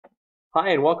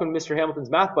Hi, and welcome to Mr. Hamilton's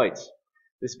Math Bites.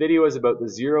 This video is about the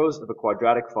zeros of a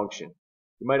quadratic function.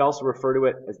 You might also refer to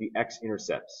it as the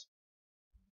x-intercepts.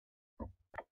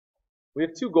 We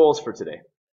have two goals for today.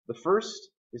 The first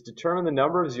is determine the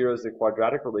number of zeros the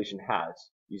quadratic relation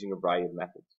has using a variety of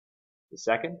methods. The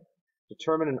second,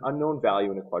 determine an unknown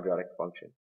value in a quadratic function.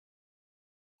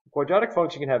 A quadratic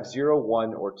function can have 0,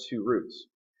 1, or 2 roots.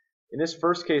 In this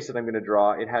first case that I'm going to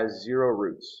draw, it has 0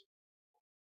 roots.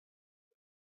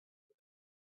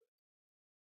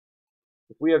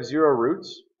 If we have 0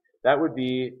 roots, that would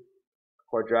be a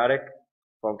quadratic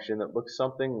function that looks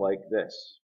something like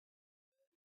this.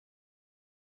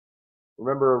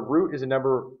 Remember, a root is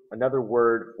another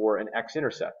word for an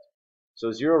x-intercept.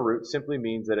 So 0 root simply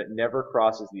means that it never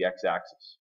crosses the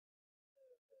x-axis.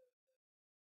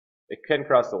 It can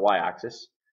cross the y-axis,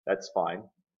 that's fine.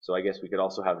 So I guess we could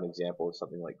also have an example of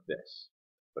something like this.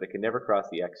 But it can never cross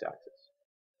the x-axis.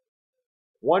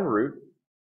 1 root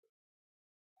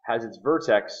has its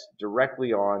vertex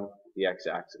directly on the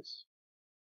x-axis.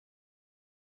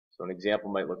 So an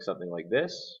example might look something like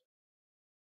this,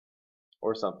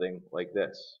 or something like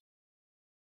this.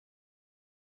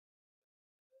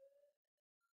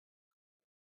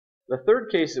 The third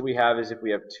case that we have is if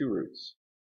we have 2 roots.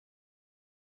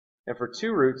 And for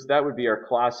 2 roots, that would be our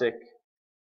classic,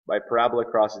 my parabola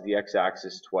crosses the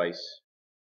x-axis twice,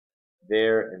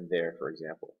 there and there, for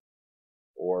example.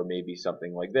 Or maybe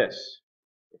something like this.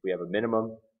 If we have a minimum,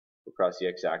 we'll cross the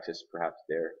x-axis perhaps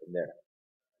there and there.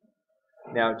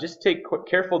 Now, just take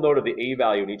careful note of the a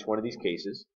value in each one of these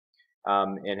cases,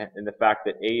 and the fact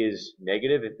that a is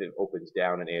negative if it opens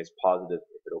down and a is positive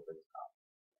if it opens up.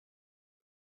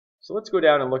 So let's go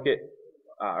down and look at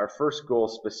our first goal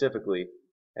specifically,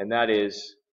 and that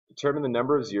is determine the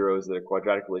number of zeros that a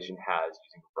quadratic relation has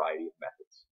using a variety of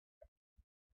methods.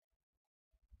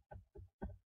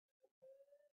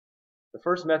 The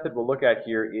first method we'll look at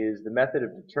here is the method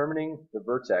of determining the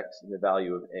vertex in the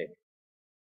value of a.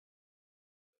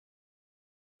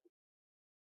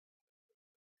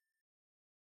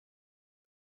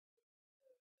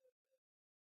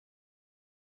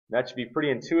 That should be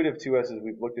pretty intuitive to us as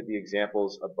we've looked at the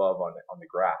examples above on the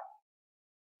graph.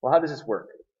 Well, how does this work?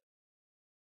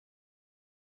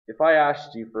 If I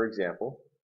asked you, for example,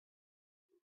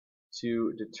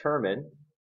 to determine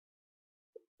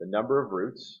the number of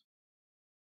roots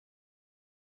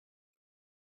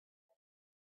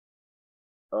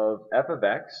of f of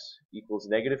x equals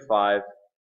negative 5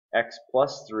 x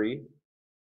plus 3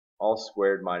 all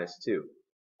squared minus 2.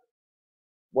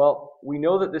 Well, we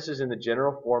know that this is in the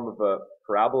general form of a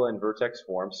parabola in vertex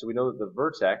form, so we know that the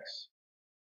vertex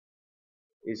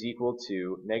is equal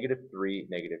to negative 3,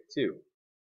 negative 2.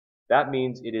 That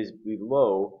means it is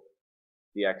below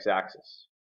the x-axis.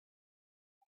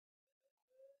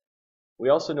 We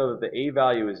also know that the a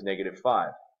value is negative 5,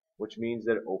 which means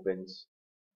that it opens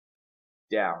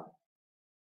down.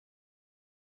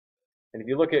 And if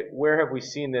you look at where have we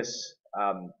seen this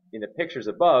in the pictures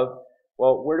above,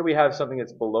 well, where do we have something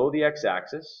that's below the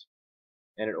x-axis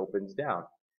and it opens down?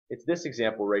 It's this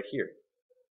example right here.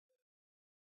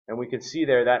 And we can see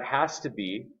there that has to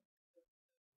be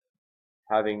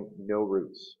having no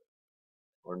roots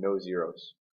or no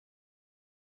zeros.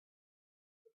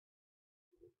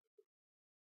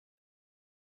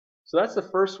 So that's the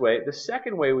first way. The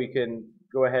second way we can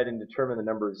go ahead and determine the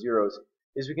number of zeros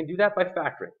is we can do that by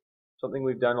factoring, something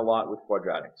we've done a lot with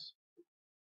quadratics.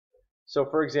 So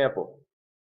for example,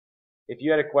 if you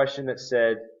had a question that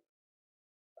said,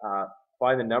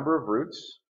 find the number of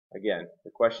roots, again,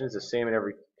 the question is the same in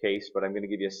every case, but I'm going to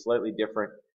give you a slightly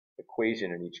different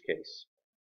equation in each case.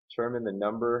 Determine the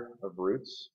number of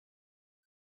roots,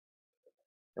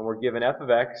 and we're given f of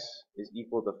x is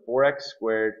equal to 4x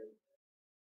squared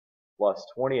plus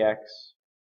 20x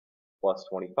plus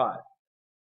 25.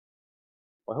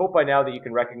 Well, I hope by now that you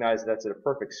can recognize that's at a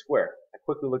perfect square. I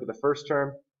quickly look at the first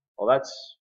term. Well,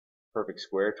 that's perfect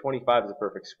square. 25 is a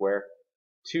perfect square.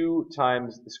 2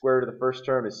 times the square root of the first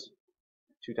term is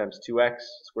 2 times 2x.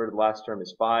 Square root of the last term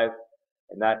is 5.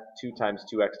 And that 2 times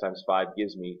 2x times 5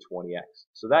 gives me 20x.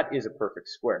 So that is a perfect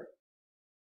square.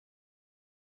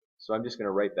 So I'm just going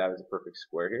to write that as a perfect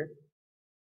square here.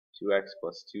 2x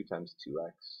plus 2 times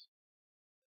 2x.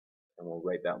 And we'll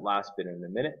write that last bit in a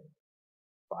minute.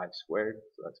 5 squared.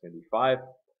 So that's going to be 5.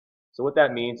 So what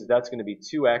that means is that's going to be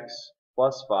 2x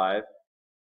plus 5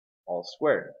 all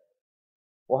squared.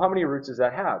 Well, how many roots does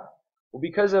that have? Well,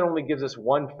 because that only gives us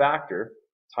one factor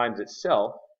times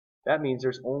itself, that means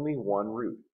there's only one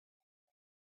root,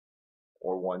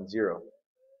 or 1 0.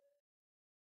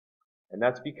 And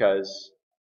that's because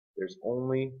there's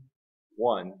only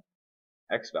one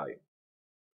x value.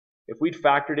 If we'd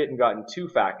factored it and gotten 2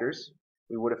 factors,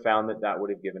 we would have found that that would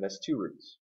have given us 2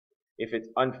 roots. If it's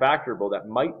unfactorable, that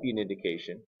might be an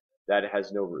indication that it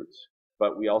has no roots.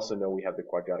 But we also know we have the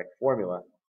quadratic formula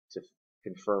to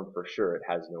confirm for sure it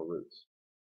has no roots.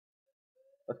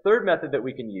 A third method that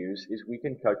we can use is we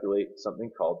can calculate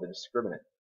something called the discriminant.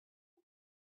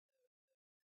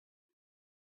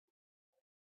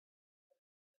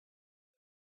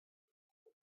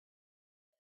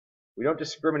 We don't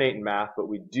discriminate in math, but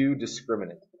we do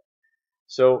discriminant.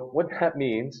 So what that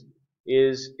means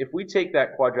is if we take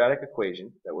that quadratic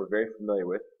equation that we're very familiar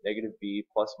with, negative b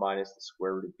plus minus the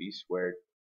square root of b squared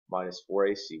minus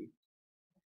 4ac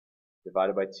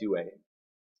divided by 2a,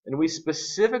 and we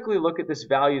specifically look at this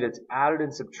value that's added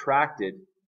and subtracted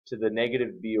to the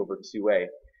negative b over 2a,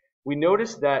 we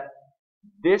notice that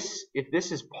if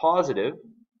this is positive,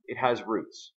 it has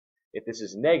roots. If this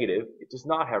is negative, it does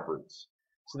not have roots.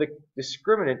 So the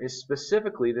discriminant is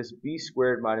specifically this b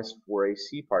squared minus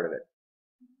 4ac part of it.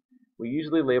 We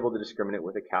usually label the discriminant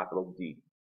with a capital D.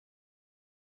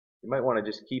 You might want to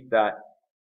just keep that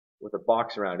with a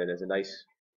box around it as a nice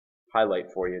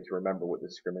highlight for you to remember what the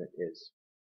discriminant is.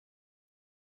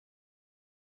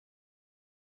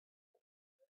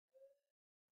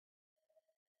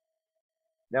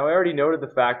 Now I already noted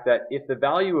the fact that if the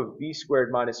value of b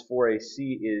squared minus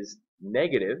 4ac is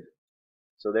negative,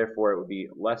 so therefore it would be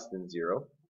less than 0,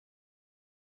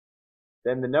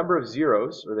 then the number of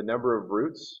zeros, or the number of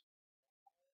roots,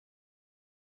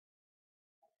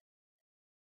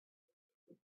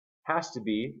 has to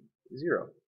be 0.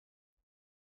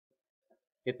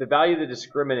 If the value of the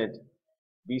discriminant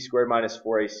b squared minus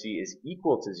 4ac is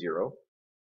equal to 0,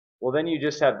 well then you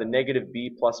just have the negative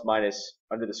b plus minus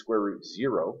under the square root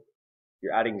 0.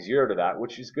 You're adding 0 to that,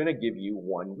 which is going to give you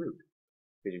 1 root,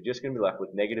 because you're just going to be left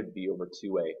with negative b over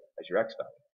 2a as your x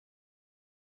factor.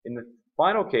 In the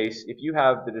final case, if you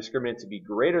have the discriminant to be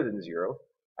greater than 0,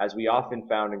 as we often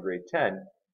found in grade 10,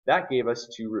 that gave us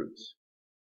 2 roots.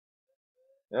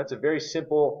 Now that's a very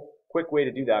simple, quick way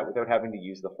to do that without having to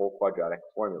use the whole quadratic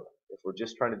formula, if we're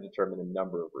just trying to determine the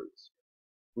number of roots.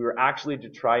 If we were actually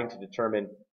trying to determine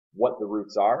what the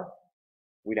roots are,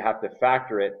 we'd have to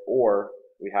factor it, or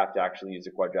we'd have to actually use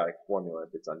a quadratic formula if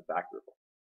it's unfactorable.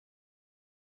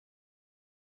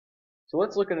 So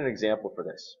let's look at an example for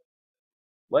this.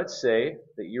 Let's say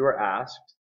that you are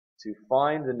asked to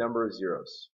find the number of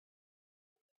zeros.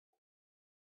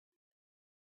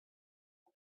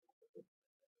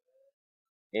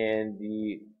 And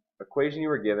the equation you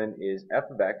were given is f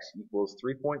of x equals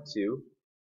 3.2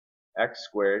 x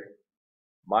squared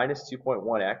minus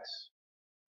 2.1x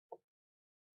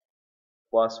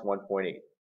plus 1.8.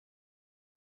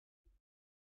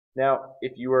 Now,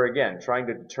 if you were, again, trying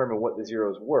to determine what the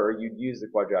zeros were, you'd use the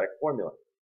quadratic formula.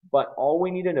 But all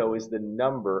we need to know is the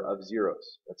number of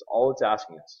zeros. That's all it's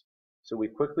asking us. So we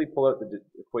quickly pull out the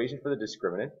equation for the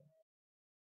discriminant,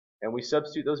 and we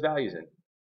substitute those values in.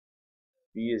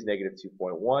 b is negative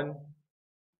 2.1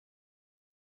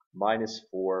 minus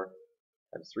 4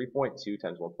 times 3.2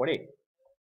 times 1.8.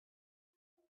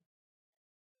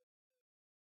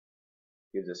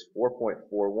 Gives us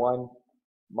 4.41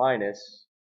 minus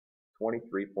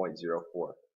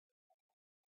 23.04.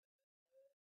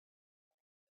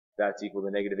 That's equal to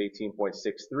negative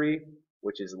 18.63,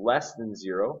 which is less than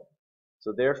 0.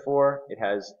 So therefore, it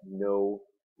has no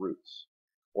roots.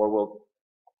 Or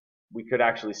we could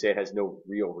actually say it has no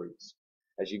real roots.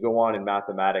 As you go on in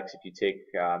mathematics, if you take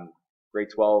grade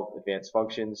 12 advanced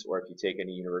functions, or if you take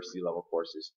any university level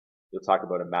courses, you'll talk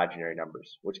about imaginary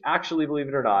numbers, which actually, believe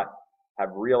it or not, have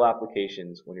real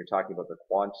applications when you're talking about the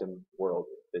quantum world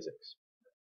of physics.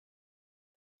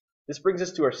 This brings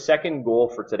us to our second goal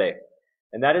for today,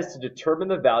 and that is to determine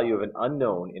the value of an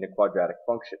unknown in a quadratic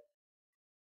function.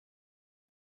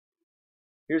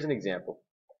 Here's an example.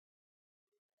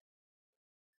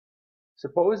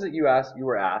 Suppose that you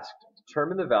were asked to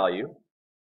determine the value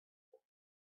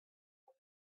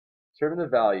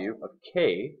of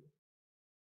k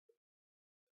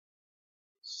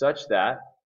such that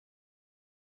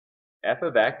f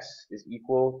of x is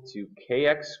equal to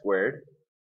kx squared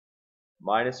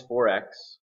minus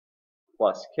 4x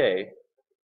plus k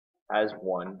has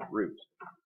 1 root.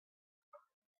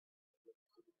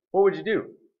 What would you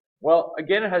do? Well,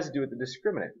 again, it has to do with the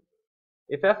discriminant.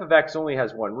 If f of x only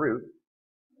has 1 root,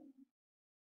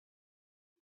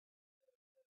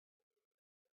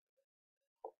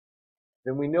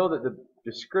 then we know that the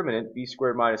discriminant, b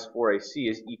squared minus 4ac,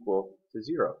 is equal to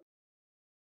 0.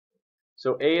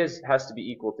 So a has to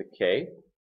be equal to k,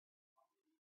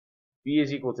 b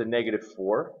is equal to negative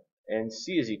 4, and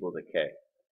c is equal to k.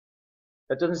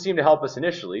 That doesn't seem to help us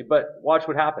initially, but watch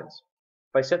what happens.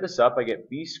 If I set this up, I get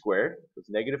b squared, with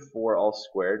negative 4 all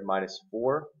squared, minus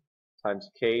 4 times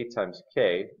k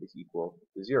is equal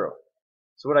to 0.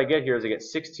 So what I get here is I get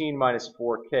 16 minus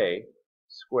 4k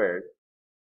squared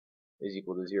is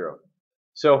equal to 0.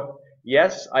 So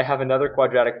yes, I have another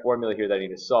quadratic formula here that I need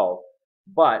to solve,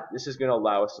 but this is going to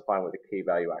allow us to find what the k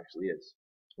value actually is.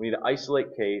 We need to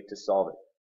isolate k to solve it.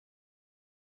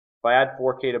 If I add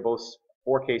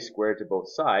 4k squared to both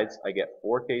sides, I get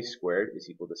 4k squared is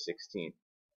equal to 16.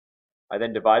 I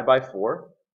then divide by 4,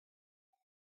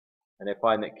 and I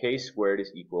find that k squared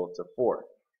is equal to 4.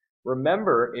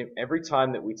 Remember, every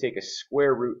time that we take a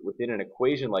square root within an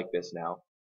equation like this now,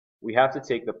 we have to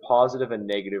take the positive and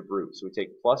negative root. So we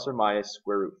take plus or minus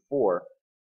square root 4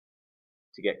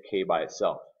 to get k by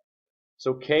itself.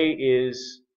 So k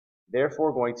is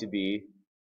therefore going to be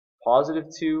positive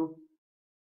 2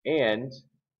 and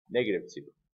negative 2.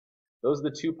 Those are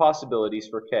the two possibilities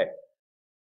for k.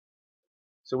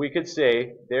 So we could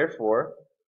say, therefore,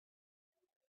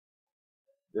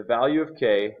 the value of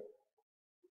k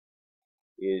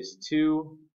is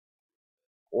 2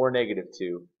 or negative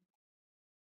 2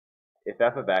 if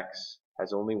f of x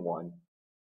has only one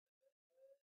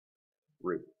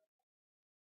root.